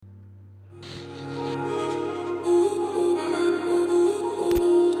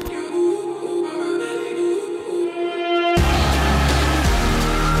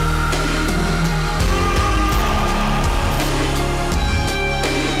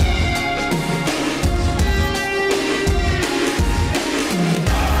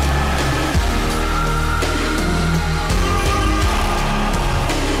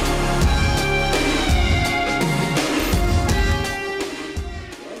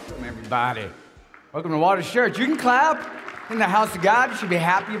everybody. Welcome to Waters Church. You can clap in the house of God. You should be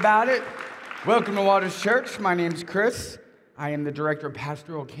happy about it. Welcome to Waters Church. My name's Chris. I am the director of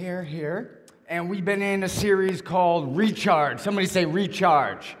pastoral care here. And we've been in a series called Recharge. Somebody say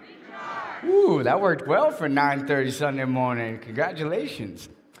Recharge. Recharge. Ooh, that worked well for 9:30 Sunday morning. Congratulations.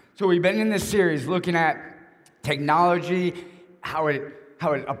 So we've been in this series looking at technology, how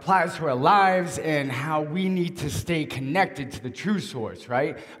it applies to our lives, and how we need to stay connected to the true source,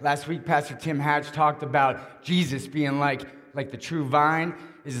 right? Last week, Pastor Tim Hatch talked about Jesus being like the true vine.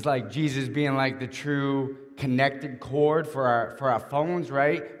 Is like Jesus being like the true connected cord for our phones,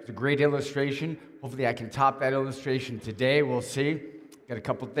 right? It's a great illustration. Hopefully I can top that illustration today. We'll see. Got a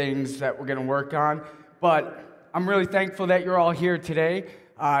couple things that we're going to work on. But I'm really thankful that you're all here today,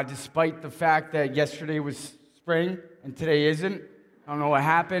 despite the fact that yesterday was spring and today isn't. I don't know what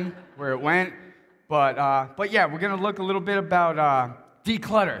happened, where it went, but yeah, we're going to look a little bit about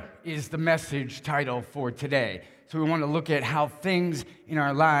Declutter is the message title for today. So we want to look at how things in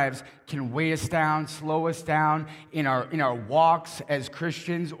our lives can weigh us down, slow us down in our walks as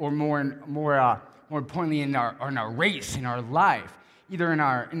Christians, or more importantly in our race, in our life, either in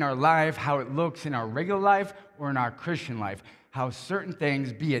our life, how it looks in our regular life or in our Christian life. How certain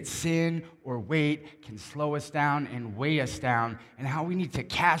things, be it sin or weight, can slow us down and weigh us down, and how we need to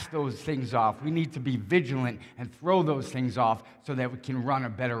cast those things off. We need to be vigilant and throw those things off so that we can run a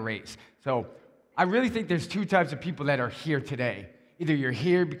better race. So I really think there's two types of people that are here today. Either you're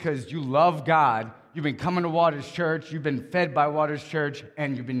here because you love God, you've been coming to Waters Church, you've been fed by Waters Church,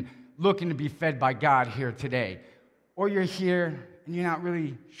 and you've been looking to be fed by God here today. Or you're here and you're not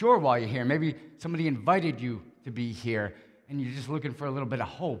really sure why you're here. Maybe somebody invited you to be here, and you're just looking for a little bit of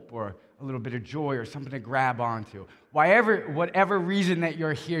hope or a little bit of joy or something to grab onto. Whatever reason that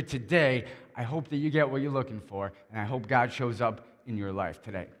you're here today, I hope that you get what you're looking for, and I hope God shows up in your life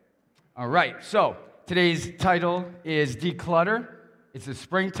today. All right, so today's title is Declutter. It's the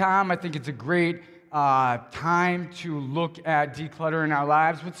springtime. I think it's a great time to look at declutter in our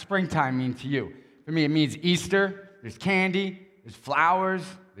lives. What's springtime mean to you? For me, it means Easter. There's candy. There's flowers.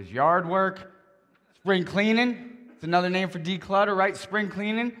 There's yard work. Spring cleaning. It's another name for declutter, right? Spring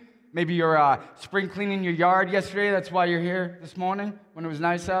cleaning. Maybe you're spring cleaning your yard yesterday. That's why you're here this morning. When it was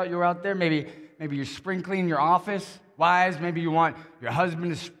nice out, you were out there. Maybe you're spring cleaning your office. Wives, maybe you want your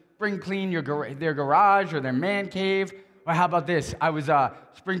husband to spring clean their garage or their man cave. Or how about this? I was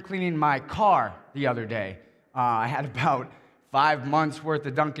spring cleaning my car the other day. I had about 5 months worth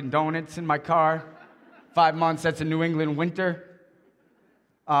of Dunkin' Donuts in my car. 5 months, that's a New England winter.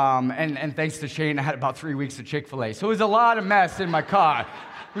 And thanks to Shane, I had about 3 weeks of Chick-fil-A. So it was a lot of mess in my car.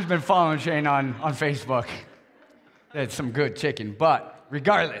 Who's been following Shane on Facebook? That's some good chicken. But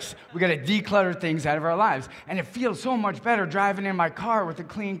regardless, we got to declutter things out of our lives. And it feels so much better driving in my car with a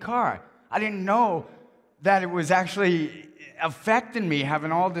clean car. I didn't know that it was actually affecting me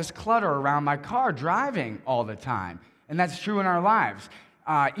having all this clutter around my car driving all the time. And that's true in our lives.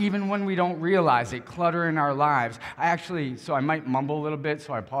 Even when we don't realize it, clutter in our lives. So I might mumble a little bit,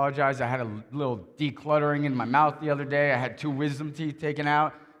 so I apologize. I had a little decluttering in my mouth the other day. I had 2 wisdom teeth taken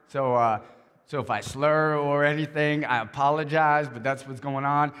out. So if I slur or anything, I apologize, but that's what's going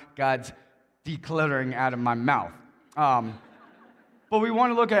on. God's decluttering out of my mouth. But we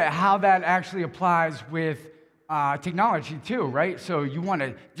want to look at how that actually applies with technology too, right? So you want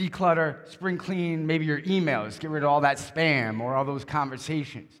to declutter, spring clean, maybe your emails, get rid of all that spam or all those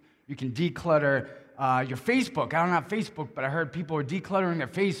conversations. You can declutter your Facebook. I don't have Facebook, but I heard people are decluttering their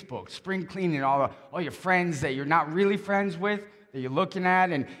Facebook, spring cleaning all your friends that you're not really friends with, that you're looking at,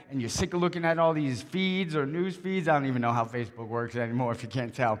 and you're sick of looking at all these feeds or news feeds. I don't even know how Facebook works anymore, if you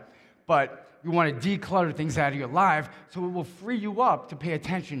can't tell. But you want to declutter things out of your life so it will free you up to pay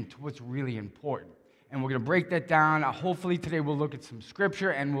attention to what's really important. And we're going to break that down. Hopefully today we'll look at some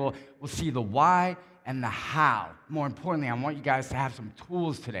scripture and we'll see the why and the how. More importantly, I want you guys to have some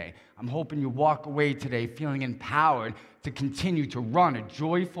tools today. I'm hoping you walk away today feeling empowered to continue to run a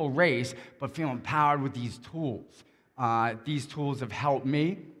joyful race, but feel empowered with these tools. These tools have helped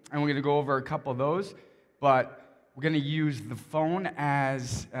me, and we're going to go over a couple of those. But we're going to use the phone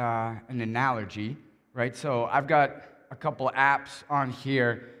as an analogy, right? So I've got a couple of apps on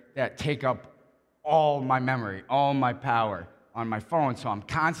here that take up all my memory, all my power on my phone. So I'm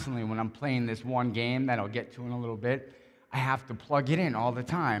constantly, when I'm playing this one game that I'll get to in a little bit, I have to plug it in all the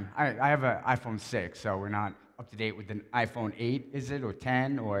time. I have an iPhone 6, so we're not up to date with an iPhone 8, is it, or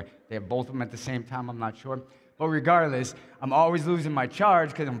 10, or they have both of them at the same time, I'm not sure. But regardless, I'm always losing my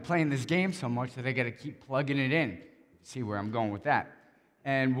charge because I'm playing this game so much that I got to keep plugging it in. See where I'm going with that.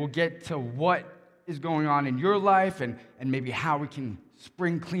 And we'll get to what is going on in your life and maybe how we can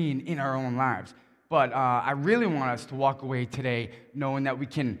spring clean in our own lives. But I really want us to walk away today knowing that we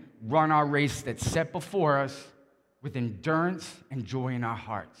can run our race that's set before us with endurance and joy in our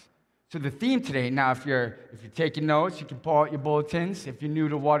hearts. So the theme today, now if you're taking notes, you can pull out your bulletins. If you're new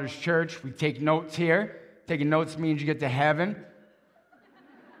to Waters Church, we take notes here. Taking notes means you get to heaven.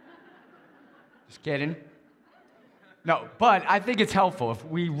 Just kidding. No, but I think it's helpful if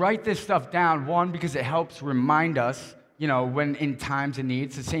we write this stuff down, one, because it helps remind us, when in times of need.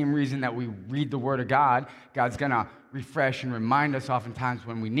 It's the same reason that we read the Word of God. God's going to refresh and remind us oftentimes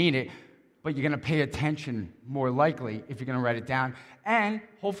when we need it. But you're going to pay attention more likely if you're going to write it down. And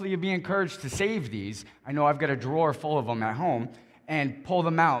hopefully you'll be encouraged to save these. I know I've got a drawer full of them at home. And pull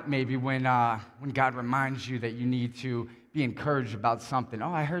them out maybe when God reminds you that you need to be encouraged about something.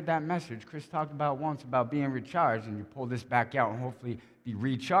 Oh, I heard that message Chris talked about once about being recharged. And you pull this back out and hopefully be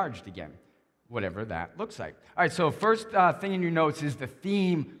recharged again. Whatever that looks like. All right, so first thing in your notes is the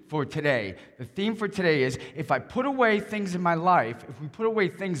theme for today. The theme for today is if I put away things in my life, if we put away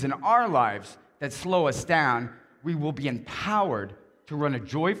things in our lives that slow us down, we will be empowered to run a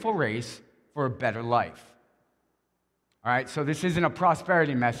joyful race for a better life. All right, so this isn't a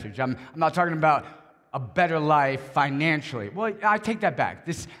prosperity message. I'm not talking about a better life financially. Well, I take that back.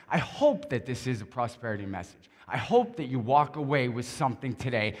 I hope that this is a prosperity message. I hope that you walk away with something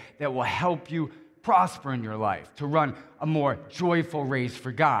today that will help you prosper in your life, to run a more joyful race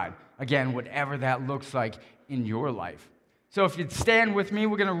for God. Again, whatever that looks like in your life. So if you'd stand with me,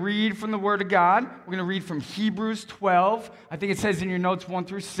 we're going to read from the Word of God. We're going to read from Hebrews 12. I think it says in your notes 1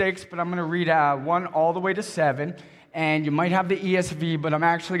 through 6, but I'm going to read 1 all the way to 7. And you might have the ESV, but I'm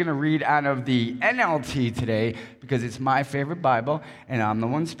actually going to read out of the NLT today because it's my favorite Bible, and I'm the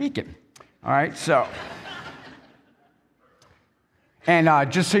one speaking. All right, so...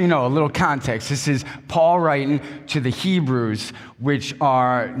 And just so you know, a little context, this is Paul writing to the Hebrews, which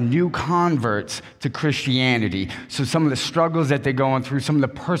are new converts to Christianity. So some of the struggles that they're going through, some of the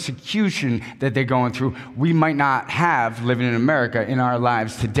persecution that they're going through, we might not have living in America in our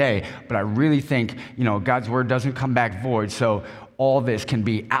lives today. But I really think, God's word doesn't come back void, so all this can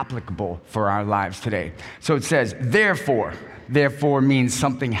be applicable for our lives today. So it says, therefore means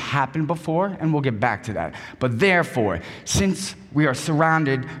something happened before, and we'll get back to that. But therefore, since we are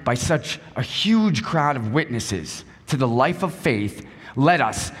surrounded by such a huge crowd of witnesses to the life of faith, let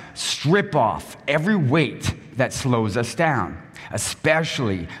us strip off every weight that slows us down,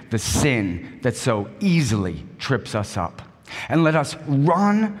 especially the sin that so easily trips us up. And let us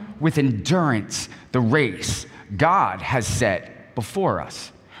run with endurance the race God has set before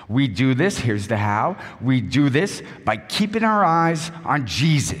us. We do this, here's the how. We do this by keeping our eyes on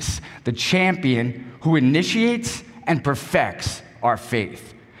Jesus, the champion who initiates and perfects our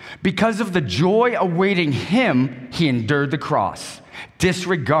faith. Because of the joy awaiting him, he endured the cross,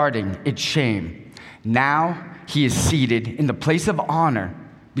 disregarding its shame. Now he is seated in the place of honor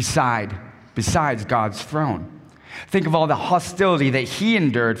besides God's throne. Think of all the hostility that he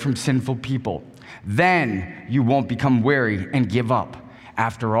endured from sinful people. Then you won't become weary and give up.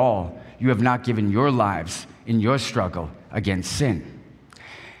 After all, you have not given your lives in your struggle against sin.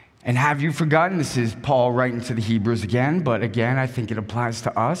 And have you forgotten, this is Paul writing to the Hebrews again, but again, I think it applies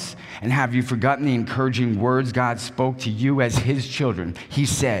to us. And have you forgotten the encouraging words God spoke to you as his children? He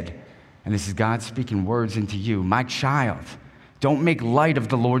said, and this is God speaking words into you, my child, don't make light of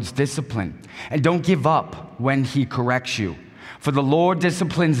the Lord's discipline, and don't give up when he corrects you. For the Lord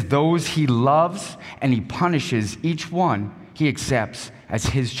disciplines those he loves, and he punishes each one he accepts as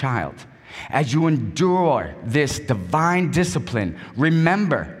his child. As you endure this divine discipline,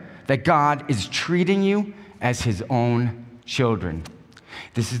 remember that God is treating you as his own children.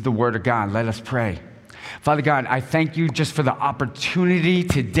 This is the word of God. Let us pray. Father God, I thank you just for the opportunity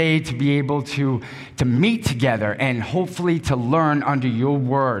today to be able to meet together and hopefully to learn under your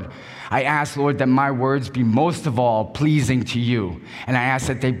word. I ask, Lord, that my words be most of all pleasing to you. And I ask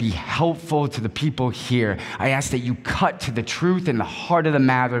that they be helpful to the people here. I ask that you cut to the truth in the heart of the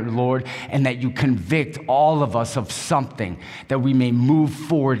matter, Lord, and that you convict all of us of something that we may move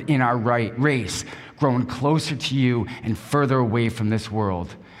forward in our right race, growing closer to you and further away from this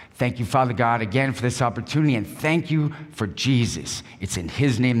world. Thank you, Father God, again for this opportunity, and thank you for Jesus. It's in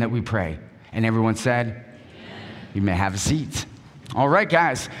his name that we pray. And everyone said, amen. You may have a seat. All right,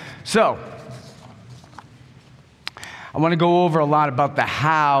 guys. So, I want to go over a lot about the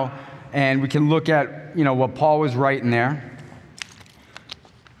how, and we can look at, what Paul was writing there.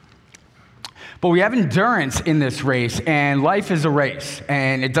 But we have endurance in this race, and life is a race.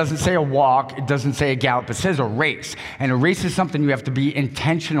 And it doesn't say a walk, it doesn't say a gallop, it says a race. And a race is something you have to be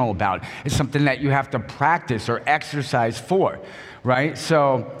intentional about. It's something that you have to practice or exercise for, right?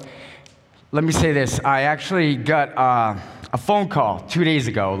 So let me say this. I actually got a phone call 2 days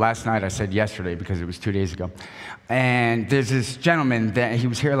ago. Last night I said yesterday because it was 2 days ago. And there's this gentleman that he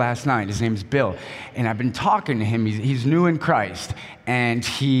was here last night. His name's Bill. And I've been talking to him. He's new in Christ. And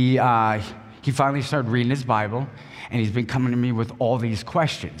he finally started reading his Bible, and he's been coming to me with all these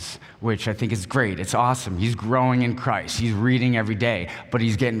questions, which I think is great. It's awesome. He's growing in Christ. He's reading every day, but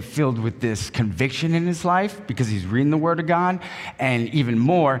he's getting filled with this conviction in his life because he's reading the Word of God, and even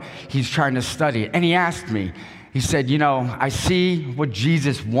more, he's trying to study it. And he asked me, he said, I see what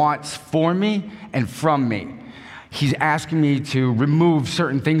Jesus wants for me and from me. He's asking me to remove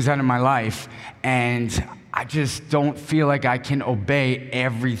certain things out of my life, and I just don't feel like I can obey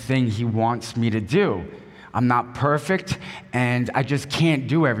everything he wants me to do. I'm not perfect, and I just can't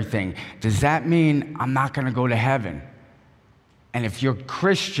do everything. Does that mean I'm not going to go to heaven? And if you're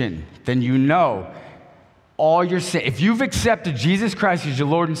Christian, then you know all your sins. If you've accepted Jesus Christ as your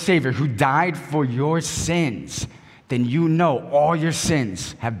Lord and Savior, who died for your sins, then you know all your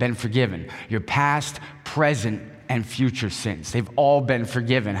sins have been forgiven. Your past, present, and future sins. They've all been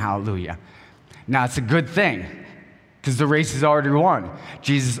forgiven. Hallelujah. Now, it's a good thing, because the race is already won.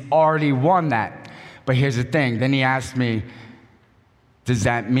 Jesus already won that. But here's the thing. Then he asked me, does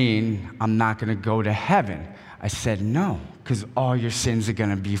that mean I'm not going to go to heaven? I said, no, because all your sins are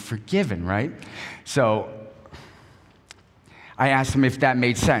going to be forgiven, right? So I asked him if that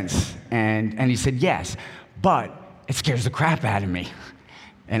made sense, and he said, yes, but it scares the crap out of me.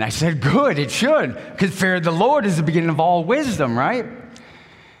 And I said, good, it should, because fear of the Lord is the beginning of all wisdom, right?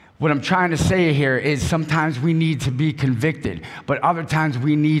 What I'm trying to say here is sometimes we need to be convicted, but other times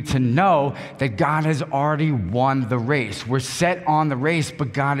we need to know that God has already won the race. We're set on the race,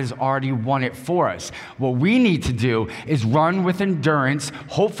 but God has already won it for us. What we need to do is run with endurance,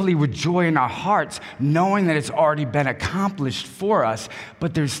 hopefully with joy in our hearts, knowing that it's already been accomplished for us,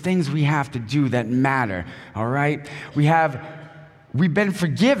 but there's things we have to do that matter, all right? We've been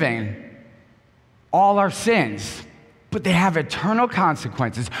forgiven all our sins, but they have eternal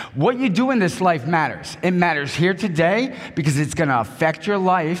consequences. What you do in this life matters. It matters here today because it's going to affect your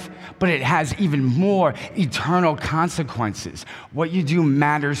life, but it has even more eternal consequences. What you do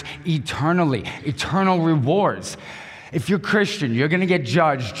matters eternally, eternal rewards. If you're Christian, you're going to get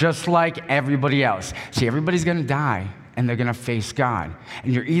judged just like everybody else. See, everybody's going to die, and they're going to face God.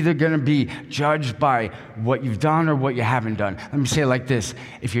 And you're either going to be judged by what you've done or what you haven't done. Let me say it like this.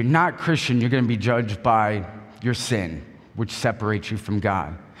 If you're not Christian, you're going to be judged by your sin, which separates you from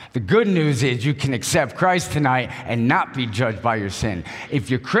God. The good news is you can accept Christ tonight and not be judged by your sin. If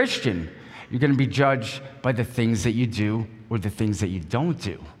you're Christian, you're going to be judged by the things that you do or the things that you don't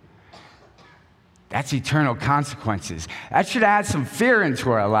do. That's eternal consequences. That should add some fear into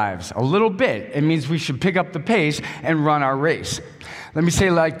our lives, a little bit. It means we should pick up the pace and run our race. Let me say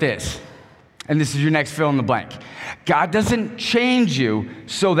it like this, and this is your next fill in the blank. God doesn't change you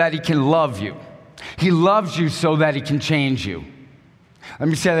so that he can love you. He loves you so that he can change you. Let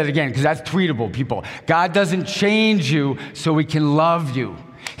me say that again, because that's tweetable, people. God doesn't change you so he can love you.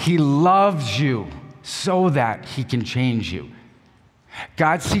 He loves you so that he can change you.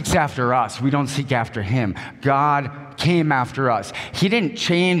 God seeks after us. We don't seek after him. God came after us. He didn't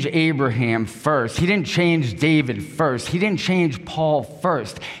change Abraham first. He didn't change David first. He didn't change Paul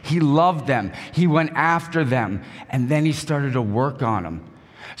first. He loved them. He went after them, and then he started to work on them.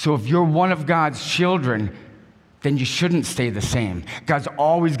 So if you're one of God's children, then you shouldn't stay the same. God's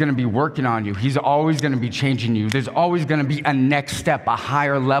always going to be working on you. He's always going to be changing you. There's always going to be a next step, a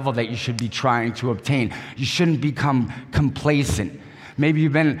higher level that you should be trying to obtain. You shouldn't become complacent. Maybe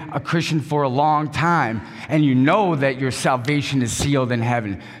you've been a Christian for a long time, and you know that your salvation is sealed in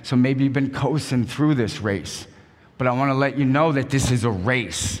heaven. So maybe you've been coasting through this race. But I want to let you know that this is a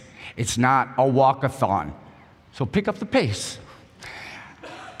race. It's not a walkathon. So pick up the pace.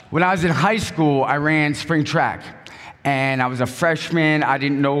 When I was in high school, I ran spring track, and I was a freshman. I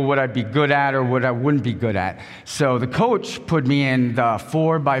didn't know what I'd be good at or what I wouldn't be good at. So the coach put me in the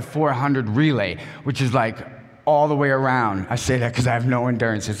 4x400 relay, which is like all the way around. I say that because I have no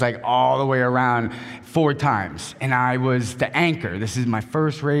endurance. It's like all the way around 4 times. And I was the anchor. This is my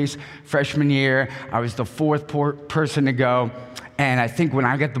first race, freshman year. I was the 4th person to go. And I think when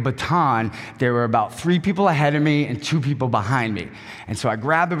I got the baton, there were about 3 people ahead of me and 2 people behind me. And so I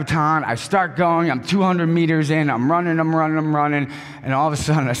grab the baton, I start going, I'm 200 meters in, I'm running, and all of a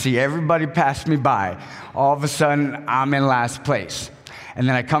sudden I see everybody pass me by. All of a sudden, I'm in last place. And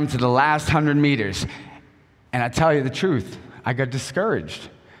then I come to the last 100 meters, and I tell you the truth, I got discouraged.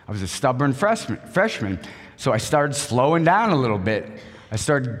 I was a stubborn freshman, so I started slowing down a little bit. I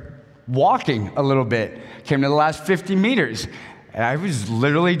started walking a little bit. Came to the last 50 meters, and I was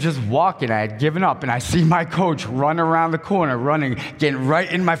literally just walking. I had given up, and I see my coach run around the corner, running, getting right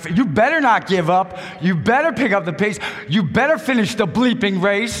in my face. You better not give up. You better pick up the pace. You better finish the bleeping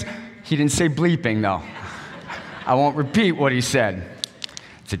race. He didn't say bleeping, though. I won't repeat what he said.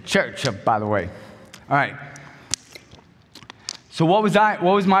 It's a church, by the way. All right. So what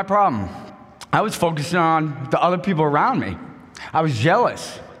was my problem? I was focusing on the other people around me. I was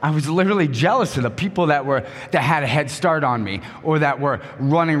jealous. I was literally jealous of the people that had a head start on me or that were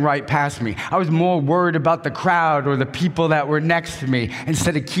running right past me. I was more worried about the crowd or the people that were next to me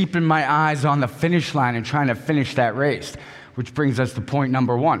instead of keeping my eyes on the finish line and trying to finish that race, which brings us to point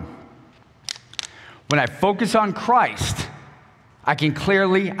number 1. When I focus on Christ, I can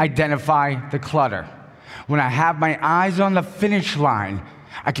clearly identify the clutter. When I have my eyes on the finish line,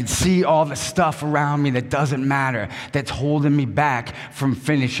 I can see all the stuff around me that doesn't matter, that's holding me back from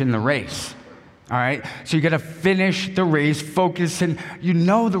finishing the race. All right? So you got to finish the race, focus, and you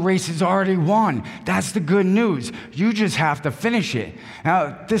know the race is already won. That's the good news. You just have to finish it.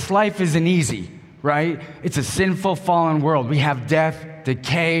 Now, this life isn't easy, right? It's a sinful, fallen world. We have death,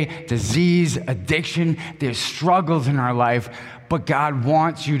 decay, disease, addiction. There's struggles in our life, but God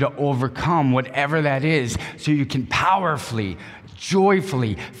wants you to overcome whatever that is so you can powerfully,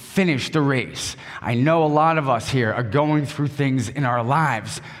 joyfully finish the race. I know a lot of us here are going through things in our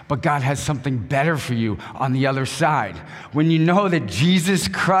lives, but God has something better for you on the other side. When you know that Jesus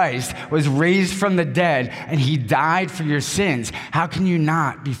Christ was raised from the dead and he died for your sins, how can you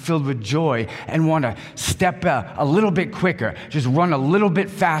not be filled with joy and want to step a little bit quicker, just run a little bit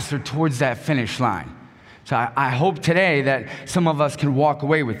faster towards that finish line? So I hope today that some of us can walk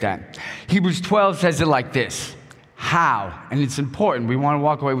away with that. Hebrews 12 says it like this. How, and it's important, we want to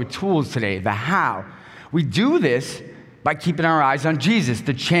walk away with tools today, the how. We do this by keeping our eyes on Jesus,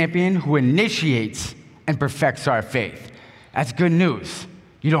 the champion who initiates and perfects our faith. That's good news.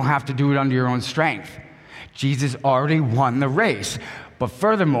 You don't have to do it under your own strength. Jesus already won the race. But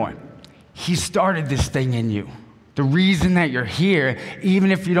furthermore, he started this thing in you. The reason that you're here,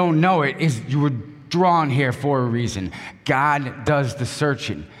 even if you don't know it, is you were drawn here for a reason. God does the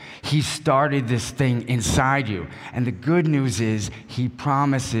searching. He started this thing inside you. And the good news is he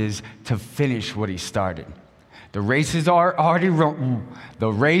promises to finish what he started. The race is already won.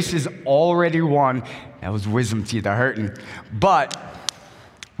 The race is already won. That was wisdom teeth are hurting. But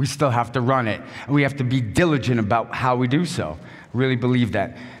we still have to run it. And we have to be diligent about how we do so. Really believe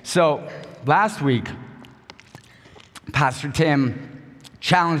that. So last week, Pastor Tim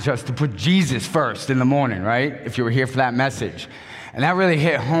challenged us to put Jesus first in the morning, right? If you were here for that message. And that really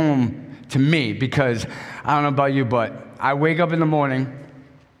hit home to me because I don't know about you, but I wake up in the morning,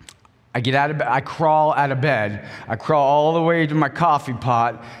 I get out of bed, I crawl out of bed, I crawl all the way to my coffee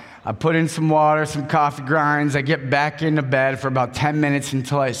pot, I put in some water, some coffee grinds, I get back into bed for about 10 minutes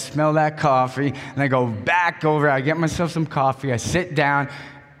until I smell that coffee, and I go back over, I get myself some coffee, I sit down,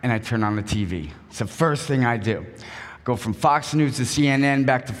 and I turn on the TV. It's the first thing I do. Go from Fox News to CNN,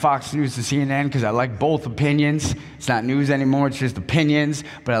 back to Fox News to CNN, because I like both opinions. It's not news anymore, it's just opinions,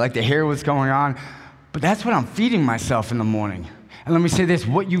 but I like to hear what's going on. But that's what I'm feeding myself in the morning. And let me say this,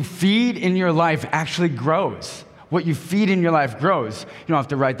 what you feed in your life actually grows. What you feed in your life grows. You don't have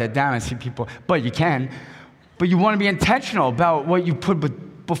to write that down. I see people, but you can. But you want to be intentional about what you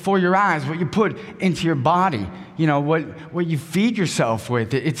put before your eyes, what you put into your body. You know, what you feed yourself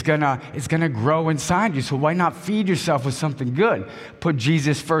with, it's gonna grow inside you. So why not feed yourself with something good? Put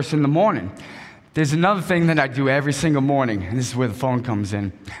Jesus first in the morning. There's another thing that I do every single morning, and this is where the phone comes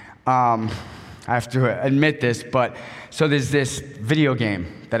in. I have to admit this, but so there's this video game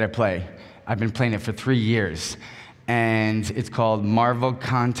that I play. I've been playing it for 3 years, and it's called Marvel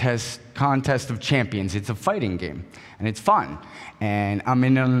Contest of Champions. It's a fighting game, and it's fun. And I'm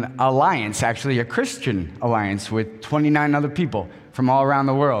in an alliance, actually a Christian alliance, with 29 other people from all around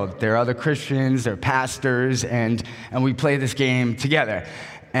the world. They're other Christians, they're pastors, and we play this game together.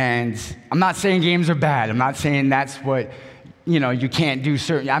 And I'm not saying games are bad. I'm not saying that's what, you can't do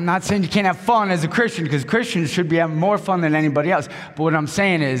certain. I'm not saying you can't have fun as a Christian, because Christians should be having more fun than anybody else. But what I'm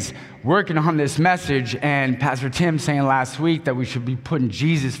saying is, working on this message, and Pastor Tim saying last week that we should be putting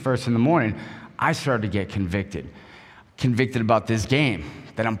Jesus first in the morning, I started to get convicted about this game,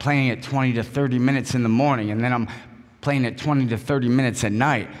 that I'm playing it 20 to 30 minutes in the morning, and then I'm playing it 20 to 30 minutes at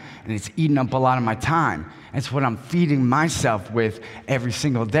night, and it's eating up a lot of my time. It's what I'm feeding myself with every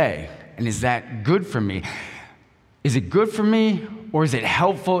single day. And is that good for me? Is it good for me, or is it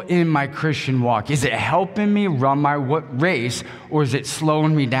helpful in my Christian walk? Is it helping me run my race, or is it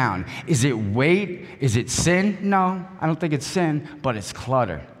slowing me down? Is it weight? Is it sin? No, I don't think it's sin, but it's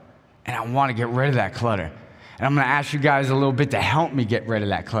clutter. And I want to get rid of that clutter. And I'm going to ask you guys a little bit to help me get rid of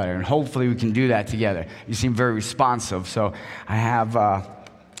that clutter, and hopefully we can do that together. You seem very responsive, so I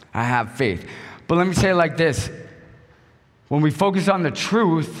have faith. But let me say it like this. When we focus on the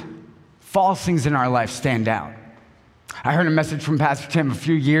truth, false things in our life stand out. I heard a message from Pastor Tim a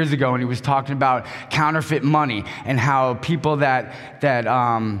few years ago, and he was talking about counterfeit money and how people that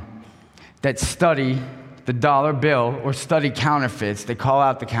study the dollar bill or study counterfeits, they call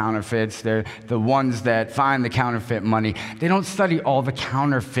out the counterfeits. They're the ones that find the counterfeit money. They don't study all the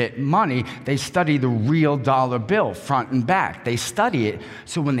counterfeit money. They study the real dollar bill, front and back. They study it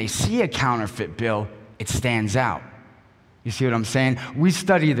so when they see a counterfeit bill, it stands out. You see what I'm saying? We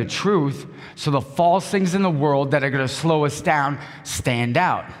study the truth so the false things in the world that are going to slow us down stand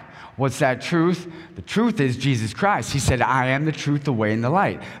out. What's that truth? The truth is Jesus Christ. He said, I am the truth, the way, and the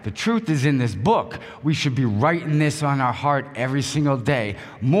light. The truth is in this book. We should be writing this on our heart every single day,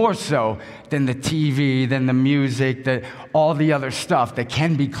 more so than the TV, than the music, all the other stuff that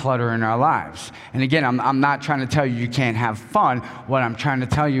can be clutter in our lives. And again, I'm not trying to tell you can't have fun. What I'm trying to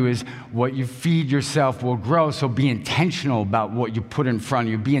tell you is what you feed yourself will grow, so be intentional about what you put in front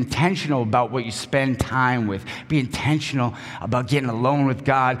of you. Be intentional about what you spend time with. Be intentional about getting alone with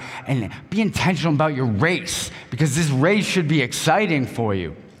God, and be intentional about your race, because this race should be exciting for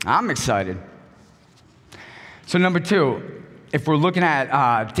you. I'm excited. So number 2, if we're looking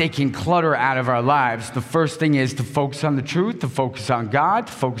at taking clutter out of our lives, the first thing is to focus on the truth, to focus on God,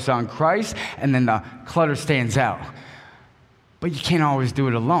 to focus on Christ, and then the clutter stands out. But you can't always do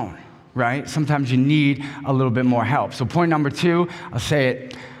it alone, right? Sometimes you need a little bit more help. So point number 2, I'll say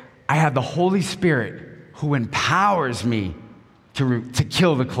it, I have the Holy Spirit who empowers me to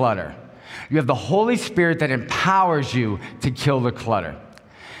kill the clutter. You have the Holy Spirit that empowers you to kill the clutter.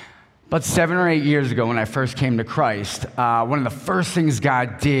 But 7 or 8 years ago when I first came to Christ, one of the first things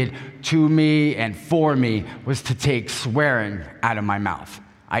God did to me and for me was to take swearing out of my mouth.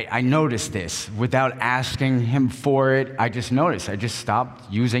 I noticed this. Without asking him for it, I just noticed. I just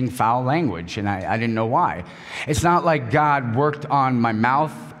stopped using foul language, and I didn't know why. It's not like God worked on my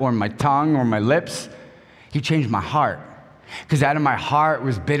mouth or my tongue or my lips. He changed my heart. Because out of my heart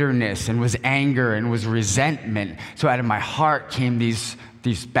was bitterness and was anger and was resentment. So out of my heart came these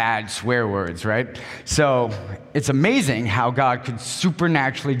bad swear words, right? So it's amazing how God could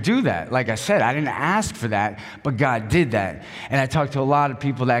supernaturally do that. Like I said, I didn't ask for that, but God did that. And I talk to a lot of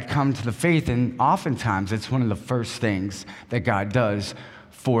people that come to the faith, and oftentimes it's one of the first things that God does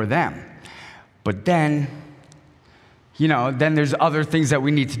for them. But then, then there's other things that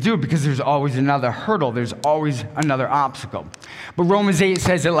we need to do, because there's always another hurdle. There's always another obstacle. But Romans 8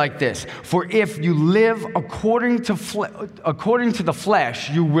 says it like this: for if you live according to the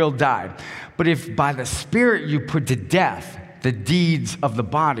flesh, you will die. But if by the Spirit you put to death the deeds of the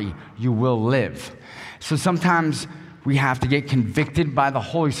body, you will live. So sometimes we have to get convicted by the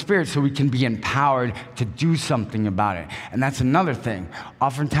Holy Spirit so we can be empowered to do something about it. And that's another thing.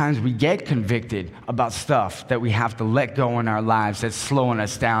 Oftentimes we get convicted about stuff that we have to let go in our lives, that's slowing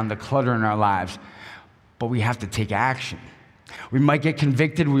us down, the clutter in our lives. But we have to take action. We might get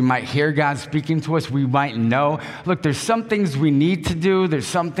convicted. We might hear God speaking to us. We might know. Look, there's some things we need to do. There's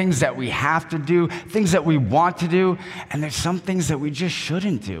some things that we have to do, things that we want to do. And there's some things that we just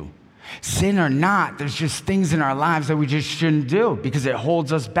shouldn't do. Sin or not, there's just things in our lives that we just shouldn't do because it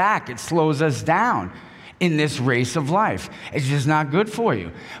holds us back. It slows us down in this race of life. It's just not good for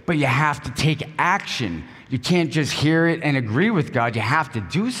you. But you have to take action. You can't just hear it and agree with God. You have to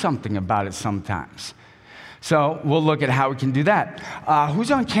do something about it sometimes. So we'll look at how we can do that.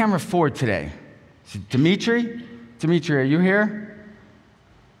 Who's on camera 4 today? Is it Dimitri? Dimitri, are you here?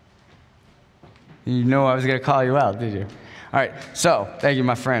 You know I was going to call you out, did you? All right, so thank you,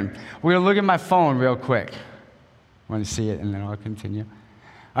 my friend. We're going to look at my phone real quick. Want to see it, and then I'll continue.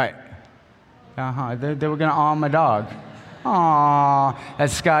 All right. They were going to awe my dog. Aw,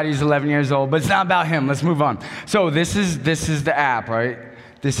 that's Scotty. He's 11 years old, but it's not about him. Let's move on. So this is the app, right?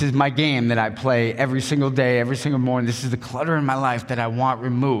 This is my game that I play every single day, every single morning. This is the clutter in my life that I want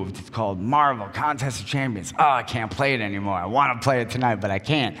removed. It's called Marvel, Contest of Champions. Oh, I can't play it anymore. I want to play it tonight, but I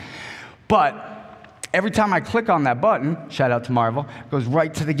can't. But every time I click on that button, shout out to Marvel, it goes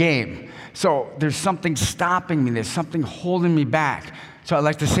right to the game. So there's something stopping me. There's something holding me back. So I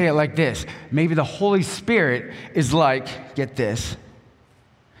like to say it like this. Maybe the Holy Spirit is like, get this,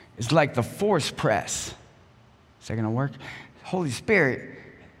 it's like the force press. Is that going to work? Holy Spirit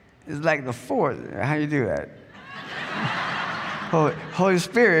is like the force. How do you do that? Holy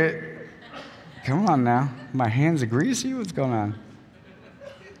Spirit, come on now. My hands are greasy. What's going on?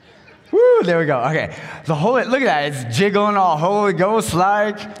 Woo, there we go. Okay. Look at that. It's jiggling all Holy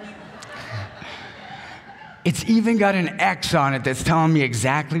Ghost-like. It's even got an X on it that's telling me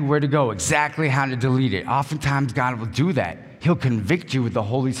exactly where to go, exactly how to delete it. Oftentimes, God will do that. He'll convict you with the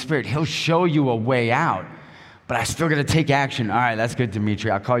Holy Spirit. He'll show you a way out. But I still got to take action. All right, that's good, Dimitri.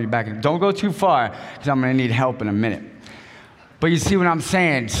 I'll call you back. Don't go too far, because I'm going to need help in a minute. But you see what I'm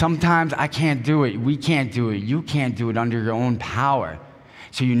saying? Sometimes I can't do it. We can't do it. You can't do it under your own power.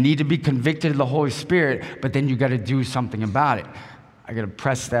 So you need to be convicted of the Holy Spirit, but then you got to do something about it. I got to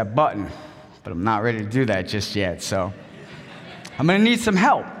press that button. But I'm not ready to do that just yet, so I'm going to need some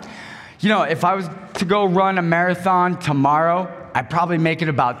help. You know, if I was to go run a marathon tomorrow, I'd probably make it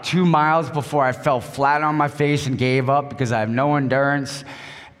about 2 miles before I fell flat on my face and gave up because I have no endurance.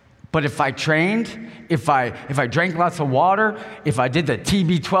 But if I trained, if I drank lots of water, if I did the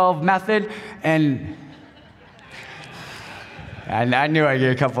TB12 method, and I knew I'd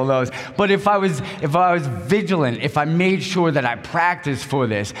get a couple of those. But if I was vigilant, if I made sure that I practiced for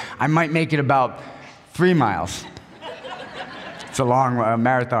this, I might make it about 3 miles. It's a long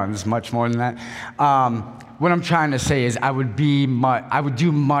marathon. It's much more than that. What I'm trying to say is I would do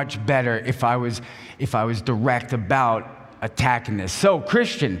much better if I was direct about attacking this. So,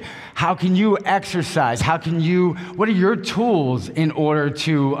 Christian, how can you exercise? What are your tools in order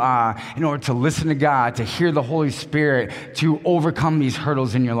to listen to God, to hear the Holy Spirit, to overcome these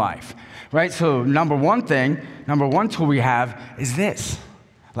hurdles in your life? Right? So, number one tool we have is this.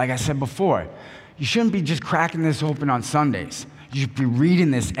 Like I said before, you shouldn't be just cracking this open on Sundays. You should be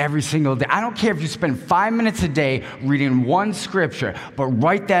reading this every single day. I don't care if you spend 5 minutes a day reading one scripture, but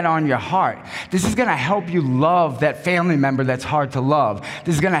write that on your heart. This is going to help you love that family member that's hard to love.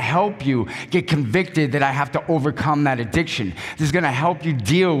 This is going to help you get convicted that I have to overcome that addiction. This is going to help you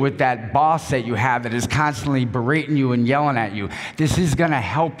deal with that boss that you have that is constantly berating you and yelling at you. This is going to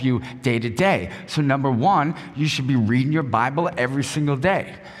help you day to day. So number one, you should be reading your Bible every single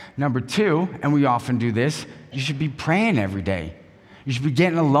day. Number two, and we often do this, you should be praying every day. You should be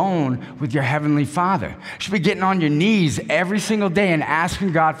getting alone with your Heavenly Father. You should be getting on your knees every single day and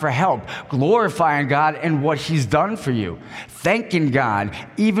asking God for help, glorifying God and what He's done for you, thanking God,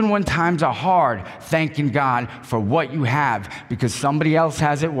 even when times are hard, thanking God for what you have, because somebody else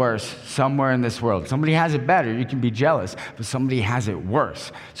has it worse somewhere in this world. Somebody has it better. You can be jealous, but somebody has it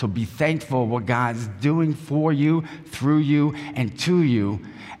worse. So be thankful what God's doing for you, through you, and to you,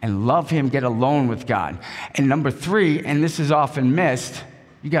 and love Him, get alone with God. And number three, and this is often missed,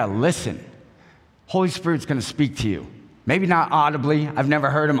 you got to listen. Holy Spirit's going to speak to you. Maybe not audibly. I've never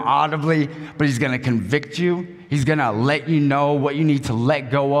heard Him audibly, but He's going to convict you. He's going to let you know what you need to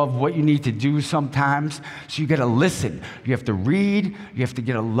let go of, what you need to do sometimes. So you got to listen. You have to read. You have to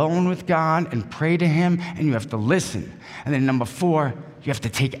get alone with God and pray to Him, and you have to listen. And then number four, you have to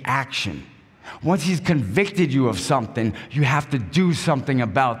take action. Once He's convicted you of something, you have to do something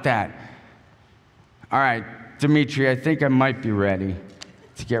about that. All right, Dimitri, I think I might be ready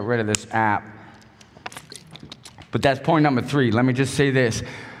to get rid of this app. But that's point number three. Let me just say this.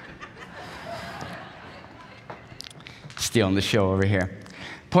 Stealing the show over here.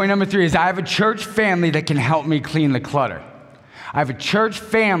 Point number three is I have a church family that can help me clean the clutter. I have a church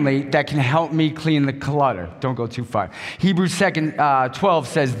family that can help me clean the clutter. Don't go too far. Hebrews 12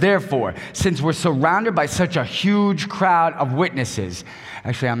 says, therefore, since we're surrounded by such a huge crowd of witnesses.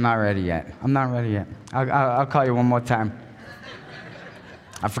 Actually, I'm not ready yet. I'll call you one more time.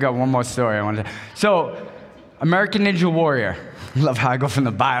 I forgot one more story I wanted to. So, American Ninja Warrior. I love how I go from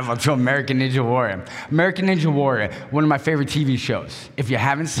the Bible to American Ninja Warrior. American Ninja Warrior, one of my favorite TV shows. If you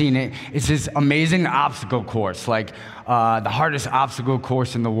haven't seen it, it's this amazing obstacle course, like the hardest obstacle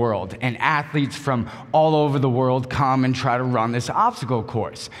course in the world. And athletes from all over the world come and try to run this obstacle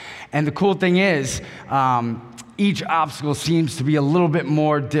course. And the cool thing is, each obstacle seems to be a little bit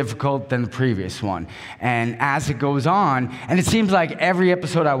more difficult than the previous one. And as it goes on, and it seems like every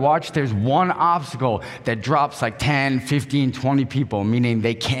episode I watch, there's one obstacle that drops like 10, 15, 20 people, meaning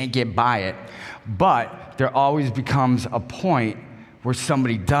they can't get by it. But there always becomes a point where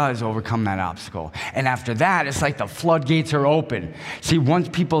somebody does overcome that obstacle. And after that, it's like the floodgates are open. See, once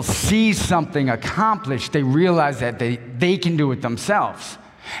people see something accomplished, they realize that they can do it themselves.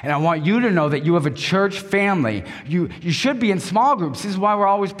 And I want you to know that you have a church family. You should be in small groups. This is why we're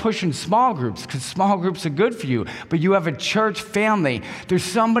always pushing small groups, because small groups are good for you. But you have a church family. There's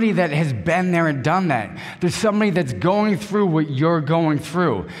somebody that has been there and done that. There's somebody that's going through what you're going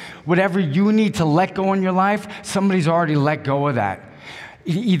through. Whatever you need to let go in your life, somebody's already let go of that.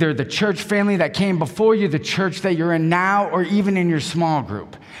 Either the church family that came before you, the church that you're in now, or even in your small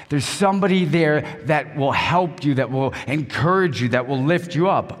group. There's somebody there that will help you, that will encourage you, that will lift you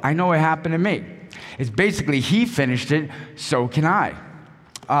up. I know it happened to me. It's basically, he finished it, so can I.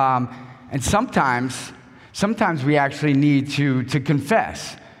 And sometimes we actually need to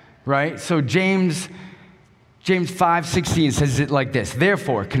confess, right? So James 5:16 says it like this: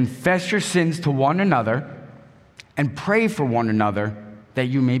 therefore, confess your sins to one another and pray for one another that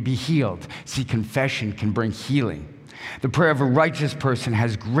you may be healed. See, confession can bring healing. The prayer of a righteous person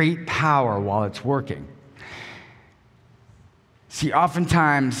has great power while it's working. See,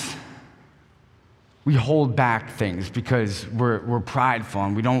 oftentimes we hold back things because we're prideful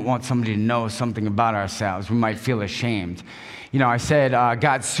and we don't want somebody to know something about ourselves. We might feel ashamed. You know, I said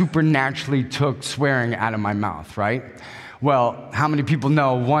God supernaturally took swearing out of my mouth, right? Well, how many people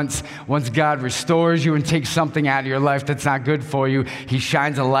know once God restores you and takes something out of your life that's not good for you, he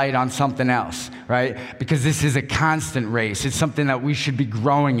shines a light on something else, right? Because this is a constant race. It's something that we should be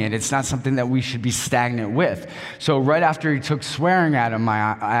growing in. It's not something that we should be stagnant with. So right after he took swearing out of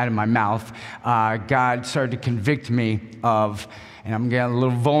my mouth, God started to convict me of, and I'm getting a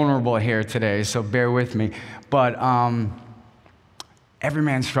little vulnerable here today, so bear with me, but every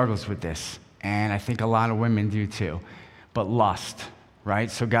man struggles with this, and I think a lot of women do too. But lust, right?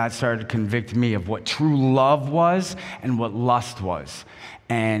 So God started to convict me of what true love was and what lust was.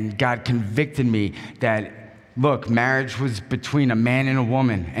 And God convicted me that, look, marriage was between a man and a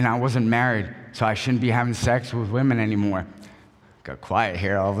woman, and I wasn't married, so I shouldn't be having sex with women anymore. Got quiet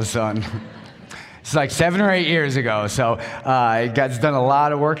here all of a sudden. It's like 7 or 8 years ago, so God's done a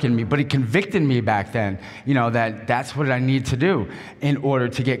lot of work in me, but he convicted me back then, you know, that's what I need to do in order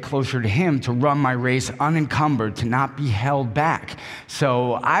to get closer to him, to run my race unencumbered, to not be held back.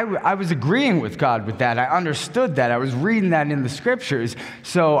 So I was agreeing with God with that. I understood that. I was reading that in the scriptures,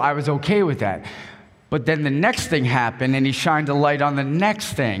 so I was okay with that. But then the next thing happened, and he shined a light on the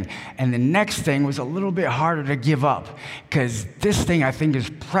next thing. And the next thing was a little bit harder to give up, because this thing, I think, is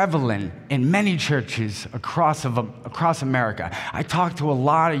prevalent in many churches across America. I talked to a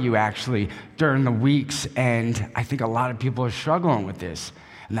lot of you, actually, during the weeks, and I think a lot of people are struggling with this,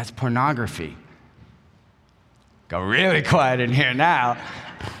 and that's pornography. Got really quiet in here now.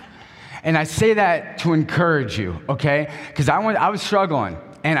 And I say that to encourage you, okay? Because I was struggling.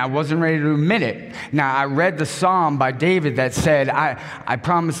 And I wasn't ready to admit it. Now, I read the psalm by David that said, I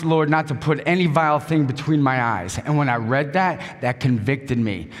promised the Lord not to put any vile thing between my eyes. And when I read that, that convicted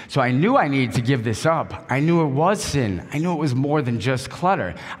me. So I knew I needed to give this up. I knew it was sin. I knew it was more than just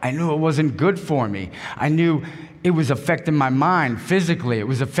clutter. I knew it wasn't good for me. I knew it was affecting my mind physically. It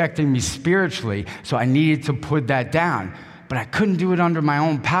was affecting me spiritually. So I needed to put that down. But I couldn't do it under my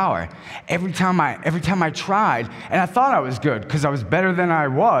own power. Every time I tried, and I thought I was good because I was better than I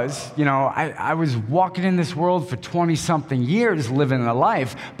was. You know, I was walking in this world for 20-something years, living a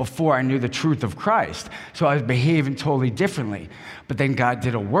life before I knew the truth of Christ. So I was behaving totally differently. But then God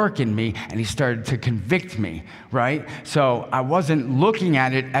did a work in me, and he started to convict me, right? So I wasn't looking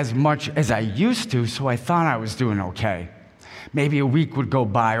at it as much as I used to, so I thought I was doing okay. Maybe a week would go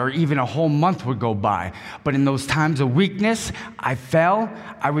by, or even a whole month would go by. But in those times of weakness, I fell.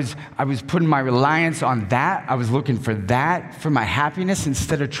 I was putting my reliance on that. I was looking for that for my happiness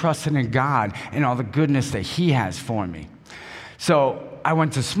instead of trusting in God and all the goodness that he has for me. So I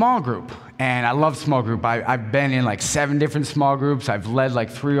went to small group, and I love small group. I've been in like 7 different small groups. I've led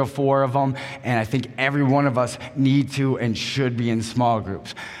like 3 or 4 of them, and I think every one of us need to and should be in small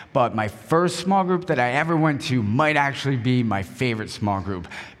groups. But my first small group that I ever went to might actually be my favorite small group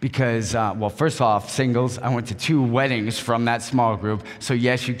because, well, first off, singles, I went to 2 weddings from that small group. So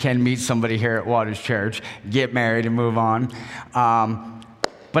yes, you can meet somebody here at Waters Church, get married and move on.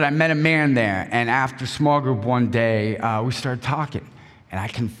 But I met a man there, and after small group one day, we started talking, and I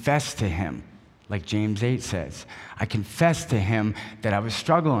confessed to him, like James 8 says. I confessed to him that I was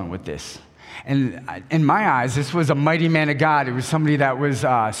struggling with this. And in my eyes, this was a mighty man of God. It was somebody that was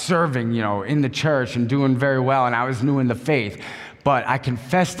serving, you know, in the church and doing very well, and I was new in the faith. But I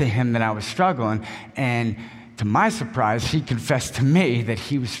confessed to him that I was struggling, and to my surprise, he confessed to me that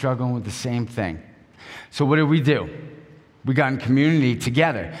he was struggling with the same thing. So what did we do? We got in community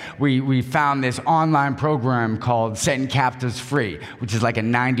together. We found this online program called Setting Captives Free, which is like a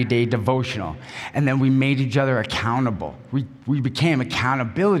 90-day devotional. And then we made each other accountable. We became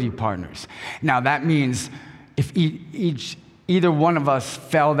accountability partners. Now that means if either one of us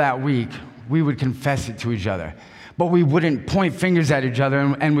fell that week, we would confess it to each other. But we wouldn't point fingers at each other,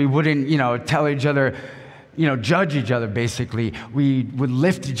 and we wouldn't, you know, tell each other judge each other, basically. We would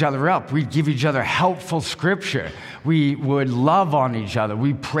lift each other up. We'd give each other helpful scripture. We would love on each other.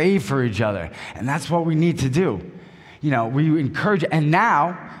 We pray for each other. And that's what we need to do. We encourage, and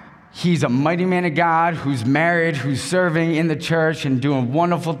now he's a mighty man of God who's married, who's serving in the church and doing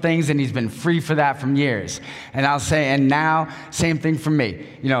wonderful things, and he's been free for that from years. And I'll say, and now, same thing for me.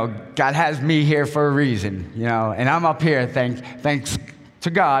 God has me here for a reason, and I'm up here, thanks to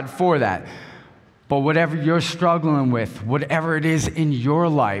God for that. But whatever you're struggling with, whatever it is in your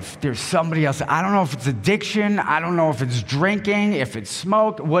life, there's somebody else. I don't know if it's addiction. I don't know if it's drinking, if it's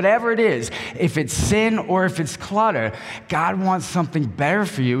smoke, whatever it is, if it's sin or if it's clutter, God wants something better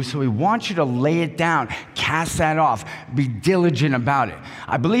for you, so he wants you to lay it down, cast that off, be diligent about it.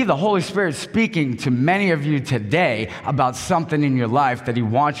 I believe the Holy Spirit is speaking to many of you today about something in your life that he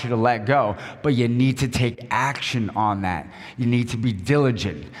wants you to let go, but you need to take action on that. You need to be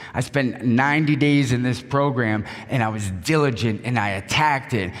diligent. I spent 90 days in this program, and I was diligent, and I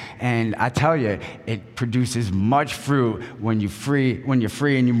attacked it. And I tell you, it produces much fruit when you're free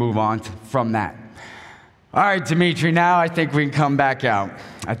and you move on from that. All right, Dimitri, now I think we can come back out.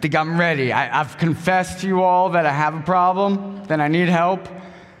 I think I'm ready. I've confessed to you all that I have a problem, that I need help.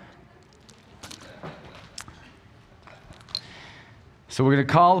 So we're going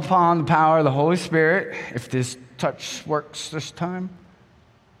to call upon the power of the Holy Spirit, if this touch works this time.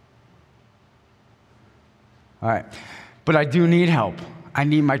 All right, but I do need help. I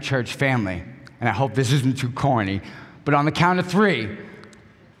need my church family, and I hope this isn't too corny, but on the count of 3,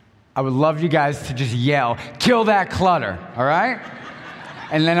 I would love you guys to just yell, "Kill that clutter," all right?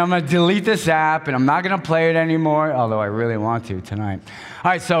 And then I'm going to delete this app, and I'm not going to play it anymore, although I really want to tonight. All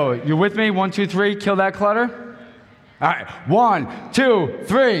right, so you're with me? 1, 2, 3, kill that clutter? All right, 1, 2,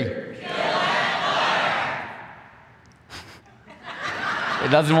 3. Kill that clutter. It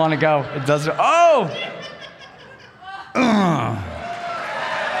doesn't want to go. It doesn't. Oh!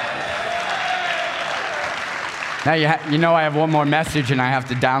 Now I have one more message, and I have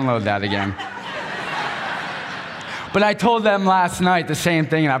to download that again. But I told them last night the same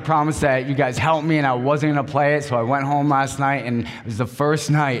thing, and I promised that you guys helped me, and I wasn't going to play it, so I went home last night, and it was the first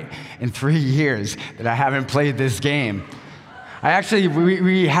night in 3 years that I haven't played this game.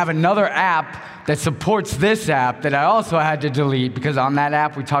 We have another app that supports this app that I also had to delete, because on that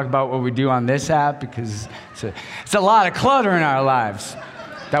app we talk about what we do on this app, because it's a lot of clutter in our lives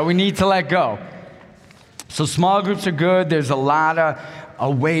that we need to let go. So small groups are good. There's a lot of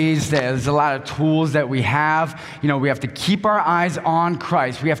ways, there's a lot of tools that we have. We have to keep our eyes on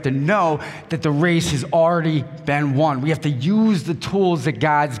Christ. We have to know that the race has already been won. We have to use the tools that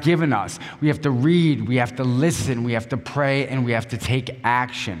God's given us. We have to read, we have to listen, we have to pray, and we have to take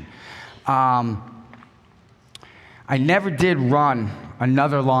action. I never did run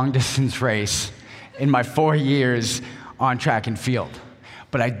another long-distance race in my 4 years on track and field,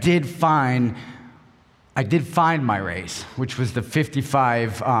 but I did find my race, which was the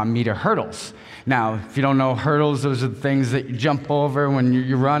 55-meter hurdles. Now, if you don't know hurdles, those are the things that you jump over when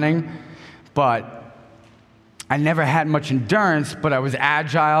you're running, but I never had much endurance, but I was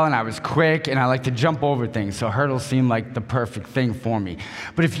agile and I was quick and I like to jump over things, so hurdles seemed like the perfect thing for me.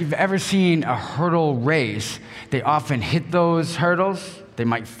 But if you've ever seen a hurdle race, they often hit those hurdles, they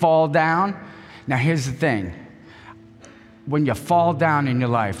might fall down. Now here's the thing, when you fall down in your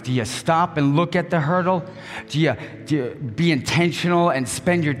life, do you stop and look at the hurdle? Do you be intentional and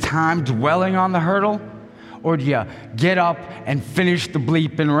spend your time dwelling on the hurdle? Or do you get up and finish the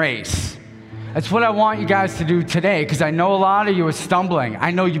bleeping race? That's what I want you guys to do today, because I know a lot of you are stumbling.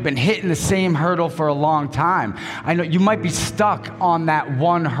 I know you've been hitting the same hurdle for a long time. I know you might be stuck on that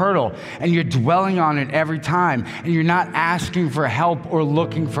one hurdle, and you're dwelling on it every time, and you're not asking for help or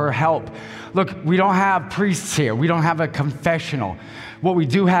looking for help. Look, we don't have priests here. We don't have a confessional. What we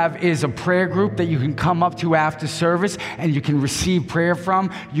do have is a prayer group that you can come up to after service, and you can receive prayer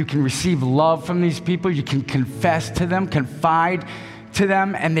from. You can receive love from these people. You can confess to them, confide to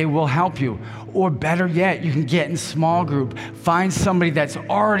them, and they will help you. Or better yet, you can get in small group, find somebody that's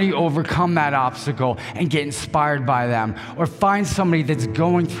already overcome that obstacle and get inspired by them. Or find somebody that's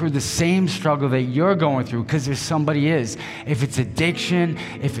going through the same struggle that you're going through, because there's somebody is. If it's addiction,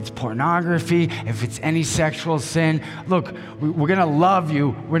 if it's pornography, if it's any sexual sin, look, we're gonna love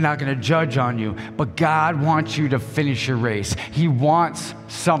you, we're not gonna judge on you, but God wants you to finish your race. He wants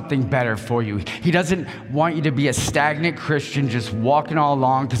something better for you. He doesn't want you to be a stagnant Christian just walking all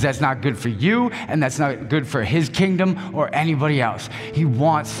along, because that's not good for you and that's not good for his kingdom or anybody else. He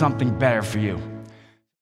wants something better for you.